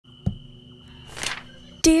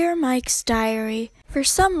Dear Mike's Diary, for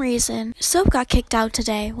some reason, Soap got kicked out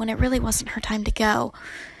today when it really wasn't her time to go.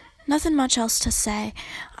 Nothing much else to say.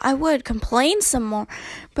 I would complain some more,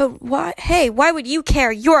 but why? Hey, why would you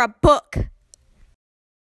care? You're a book!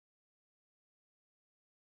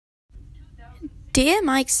 Dear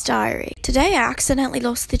Mike's Diary, today I accidentally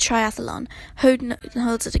lost the triathlon. Who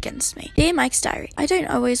holds it against me? Dear Mike's Diary, I don't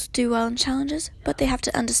always do well in challenges, but they have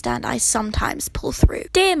to understand I sometimes pull through.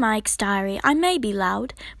 Dear Mike's Diary, I may be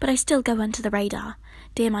loud, but I still go under the radar.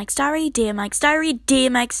 Dear Mike's Diary, Dear Mike's Diary, Dear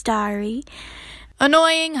Mike's Diary.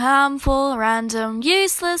 Annoying, harmful, random,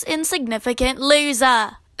 useless, insignificant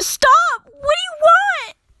loser. Stop! What do you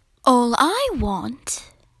want? All I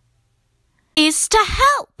want is to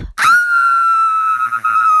help.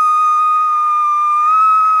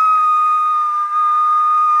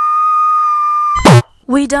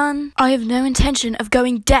 We done? I have no intention of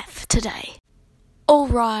going deaf today. All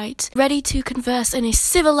right, ready to converse in a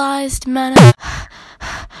civilized manner?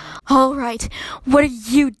 All right, what are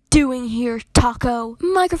you doing here, Taco?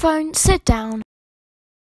 Microphone, sit down.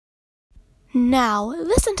 Now,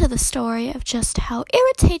 listen to the story of just how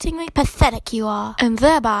irritatingly pathetic you are, and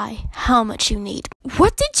thereby how much you need.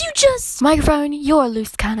 What did you just... Microphone, you're a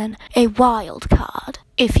loose cannon, a wild card,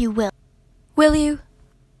 if you will. Will you?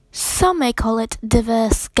 Some may call it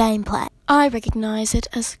diverse gameplay. I recognize it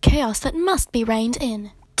as chaos that must be reined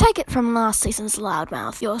in. Take it from last season's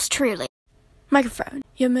loudmouth, yours truly. Microphone,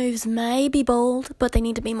 your moves may be bold, but they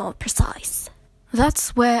need to be more precise.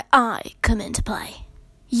 That's where I come into play.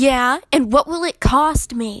 Yeah, and what will it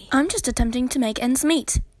cost me? I'm just attempting to make ends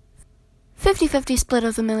meet. 50-50 split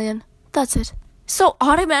of $1 million. That's it. So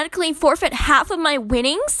automatically forfeit half of my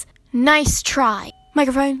winnings? Nice try.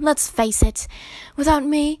 Microphone, let's face it. Without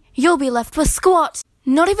me, you'll be left with squat.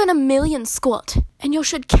 Not even $1 million squat. And you'll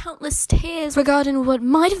shed countless tears regarding what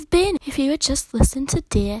might have been if you had just listened to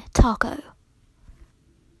Dear Taco.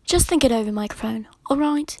 Just think it over, Microphone,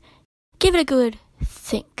 alright? Give it a good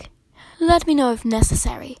think. Let me know if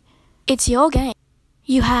necessary. It's your game.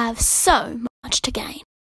 You have so much to gain.